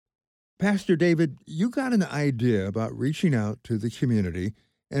Pastor David, you got an idea about reaching out to the community,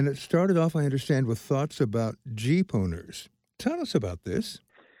 and it started off, I understand, with thoughts about Jeep owners. Tell us about this.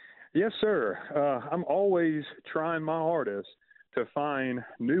 Yes, sir. I'm always trying my hardest to find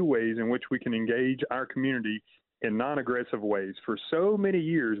new ways in which we can engage our community in non aggressive ways. For so many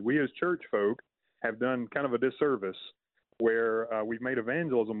years, we as church folk have done kind of a disservice where we've made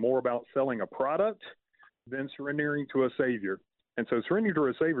evangelism more about selling a product than surrendering to a Savior. And so surrendering to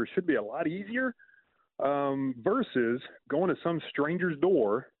a Savior should be a lot easier versus going to some stranger's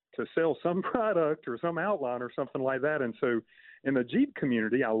door to sell some product or some outline or something like that. And so in the Jeep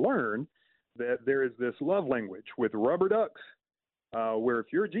community, I learned that there is this love language with rubber ducks, where if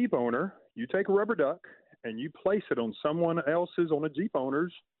you're a Jeep owner, you take a rubber duck and you place it on someone else's, on a Jeep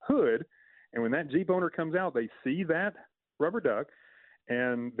owner's hood. And when that Jeep owner comes out, they see that rubber duck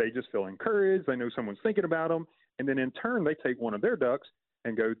and they just feel encouraged. They know someone's thinking about them. And then in turn, they take one of their ducks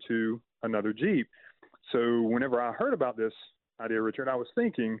and go to another Jeep. So whenever I heard about this idea, Richard, I was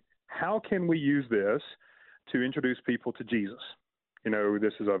thinking, how can we use this to introduce people to Jesus? You know,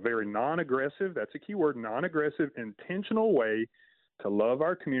 this is a very non-aggressive, that's a key word, non-aggressive, intentional way to love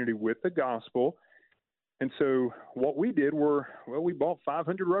our community with the gospel. And so what we did we bought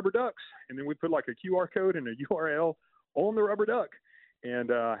 500 rubber ducks, and then we put like a QR code and a URL on the rubber duck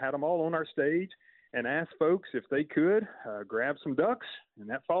and had them all on our stage and asked folks if they could grab some ducks. And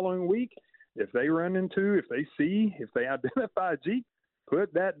that following week, if they identify a Jeep,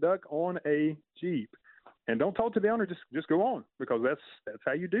 put that duck on a Jeep. And don't talk to the owner, just go on, because that's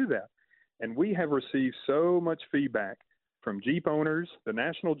how you do that. And we have received so much feedback from Jeep owners. The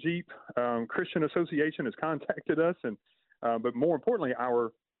National Jeep Christian Association has contacted us, and but more importantly,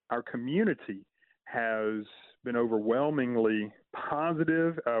 our community has been overwhelmingly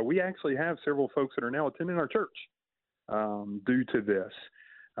positive. We actually have several folks that are now attending our church due to this,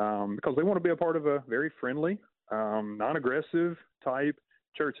 because they want to be a part of a very friendly, non-aggressive type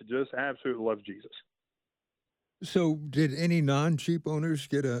church that just absolutely loves Jesus. So, did any non-Jeep owners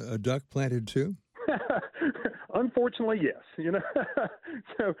get a duck planted too? Unfortunately, yes. You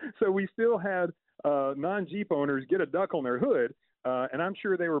know, so we still had non-Jeep owners get a duck on their hood, and I'm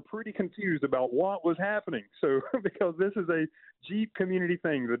sure they were pretty confused about what was happening. So, because this is a Jeep community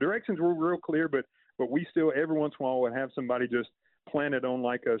thing, the directions were real clear, but we still every once in a while would have somebody just plant it on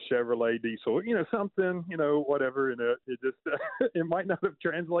like a Chevrolet diesel, something, whatever, and it just it might not have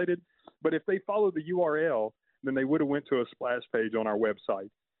translated, but if they followed the URL, then they would have went to a splash page on our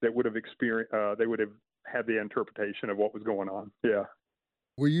website that would have they would have had the interpretation of what was going on. Yeah.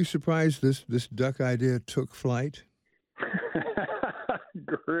 Were you surprised this duck idea took flight?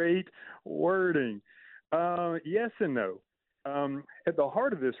 Great wording. Yes and no. At the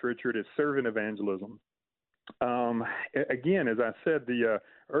heart of this, Richard, is servant evangelism. Again, as I said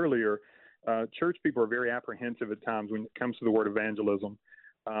earlier, church people are very apprehensive at times when it comes to the word evangelism,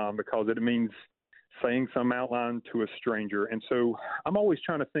 because it means saying some outline to a stranger. And so I'm always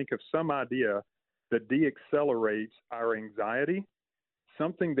trying to think of some idea that de-accelerates our anxiety,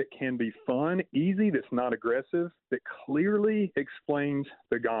 something that can be fun, easy, that's not aggressive, that clearly explains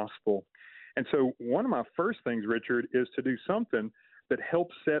the gospel. And so one of my first things, Richard, is to do something that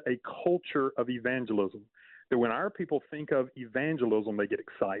helps set a culture of evangelism, that when our people think of evangelism, they get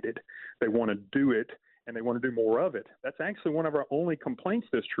excited. They want to do it, and they want to do more of it. That's actually one of our only complaints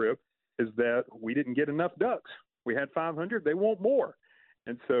this trip, is that we didn't get enough ducks. We had 500. They want more.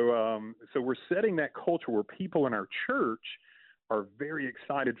 And so we're setting that culture where people in our church are very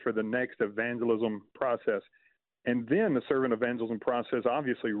excited for the next evangelism process. And then the servant evangelism process,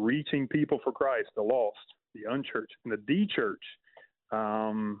 obviously reaching people for Christ, the lost, the unchurched, and the de-church.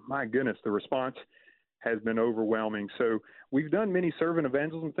 My goodness, the response has been overwhelming. So we've done many servant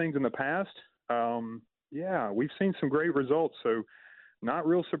evangelism things in the past. We've seen some great results. So not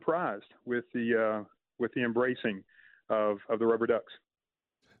real surprised with the embracing of the rubber ducks.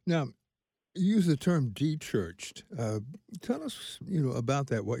 Now, you use the term de-churched. Tell us, about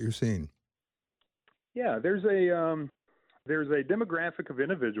that, what you're seeing. Yeah, there's a demographic of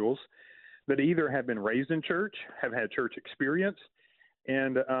individuals that either have been raised in church, have had church experience,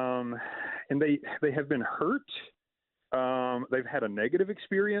 and they have been hurt. They've had a negative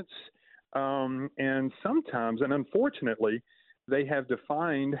experience, and sometimes, and unfortunately, they have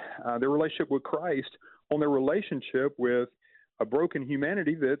defined their relationship with Christ on their relationship with a broken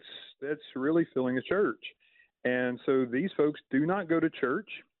humanity that's really filling a church. And so these folks do not go to church.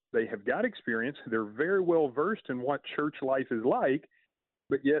 They have got experience. They're very well versed in what church life is like,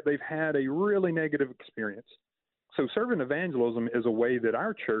 but yet they've had a really negative experience. So servant evangelism is a way that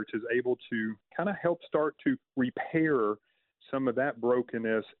our church is able to kind of help start to repair some of that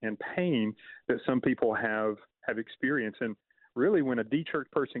brokenness and pain that some people have experienced. And really, when a de-church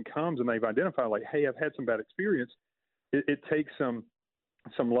person comes and they've identified, like, hey, I've had some bad experience, it takes some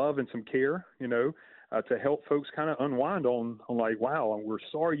love and some care, to help folks kind of unwind on like, wow, we're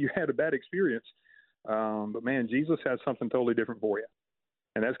sorry you had a bad experience, but man, Jesus has something totally different for you.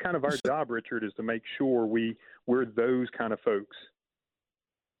 And that's kind of our job, Richard, is to make sure we're those kind of folks.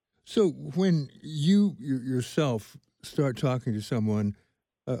 So when you yourself start talking to someone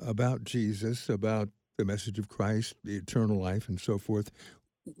about Jesus, about the message of Christ, the eternal life, and so forth,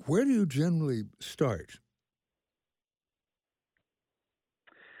 where do you generally start?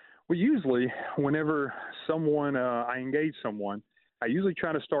 Well, usually, whenever I engage someone, I usually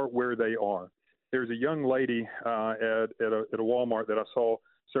try to start where they are. There's a young lady at a Walmart that I saw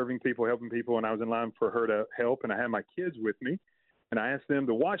serving people, helping people, and I was in line for her to help, and I had my kids with me, and I asked them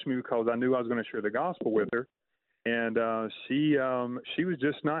to watch me because I knew I was going to share the gospel with her, and she was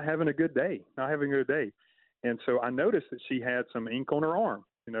just not having a good day, and so I noticed that she had some ink on her arm,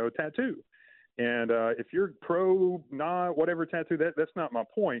 a tattoo, and if you're pro, not whatever tattoo, that's not my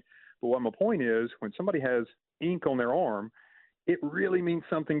point, but what my point is, when somebody has ink on their arm, it really means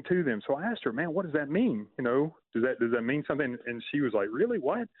something to them. So I asked her, man, what does that mean? Does that mean something? And she was like, really,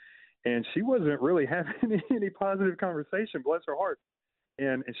 what? And she wasn't really having any positive conversation, bless her heart.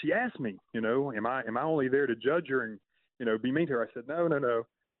 And she asked me, am I only there to judge her and, be mean to her? I said, no.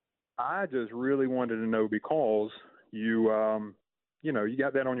 I just really wanted to know because you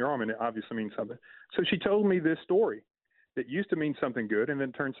got that on your arm and it obviously means something. So she told me this story that used to mean something good and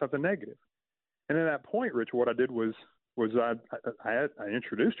then turned something negative. And at that point, Rich, what I did was I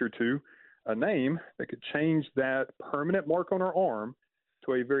introduced her to a name that could change that permanent mark on her arm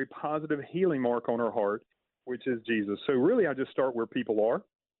to a very positive healing mark on her heart, which is Jesus. So really, I just start where people are,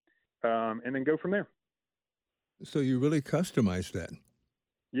 and then go from there. So you really customize that.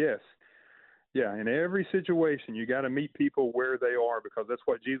 Yes. Yeah. In every situation, you got to meet people where they are because that's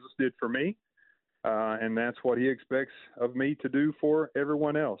what Jesus did for me. And that's what he expects of me to do for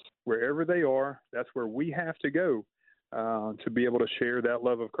everyone else. Wherever they are, that's where we have to go to be able to share that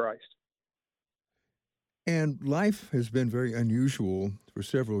love of Christ. And life has been very unusual for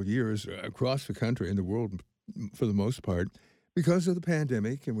several years across the country and the world for the most part because of the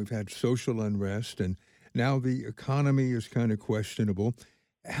pandemic, and we've had social unrest, and now the economy is kind of questionable.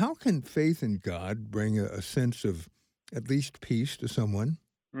 How can faith in God bring a sense of at least peace to someone?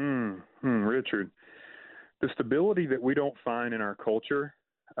 Richard, the stability that we don't find in our culture,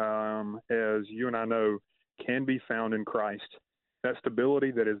 as you and I know, can be found in Christ. That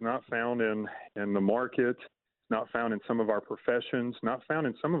stability that is not found in the market, not found in some of our professions, not found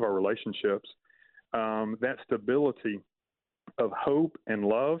in some of our relationships. That stability of hope and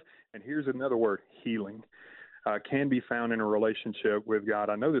love, and here's another word, healing, can be found in a relationship with God.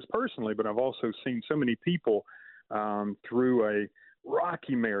 I know this personally, but I've also seen so many people through a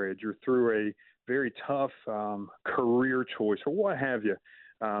rocky marriage or through a very tough career choice or what have you,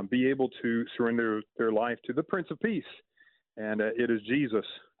 be able to surrender their life to the Prince of Peace. And it is Jesus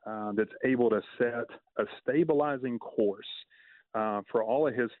that's able to set a stabilizing course for all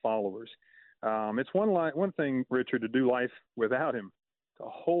of his followers. It's one thing, Richard, to do life without him. It's a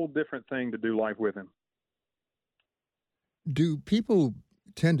whole different thing to do life with him. Do people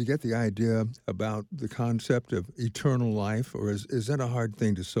tend to get the idea about the concept of eternal life, or is that a hard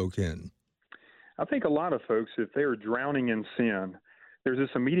thing to soak in? I think a lot of folks, if they're drowning in sin, there's this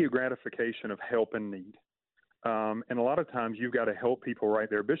immediate gratification of help and need. And a lot of times you've got to help people right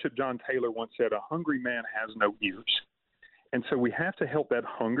there. Bishop John Taylor once said, a hungry man has no ears. And so we have to help that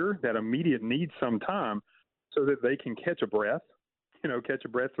hunger, that immediate need sometime so that they can catch a breath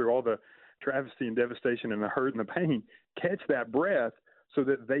through all the travesty and devastation and the hurt and the pain, catch that breath so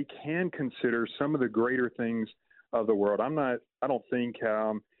that they can consider some of the greater things of the world. I don't think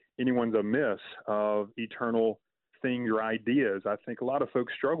anyone's amiss of eternal things or ideas. I think a lot of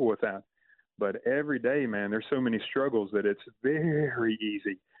folks struggle with that. But every day, man, there's so many struggles that it's very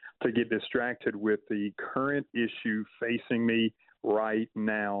easy to get distracted with the current issue facing me right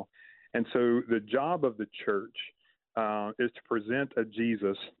now. And so the job of the church is to present a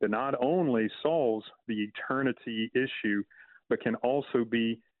Jesus that not only solves the eternity issue, but can also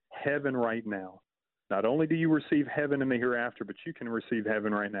be heaven right now. Not only do you receive heaven in the hereafter, but you can receive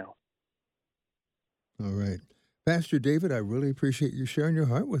heaven right now. All right. Pastor David, I really appreciate you sharing your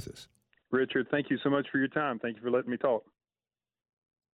heart with us. Richard, thank you so much for your time. Thank you for letting me talk.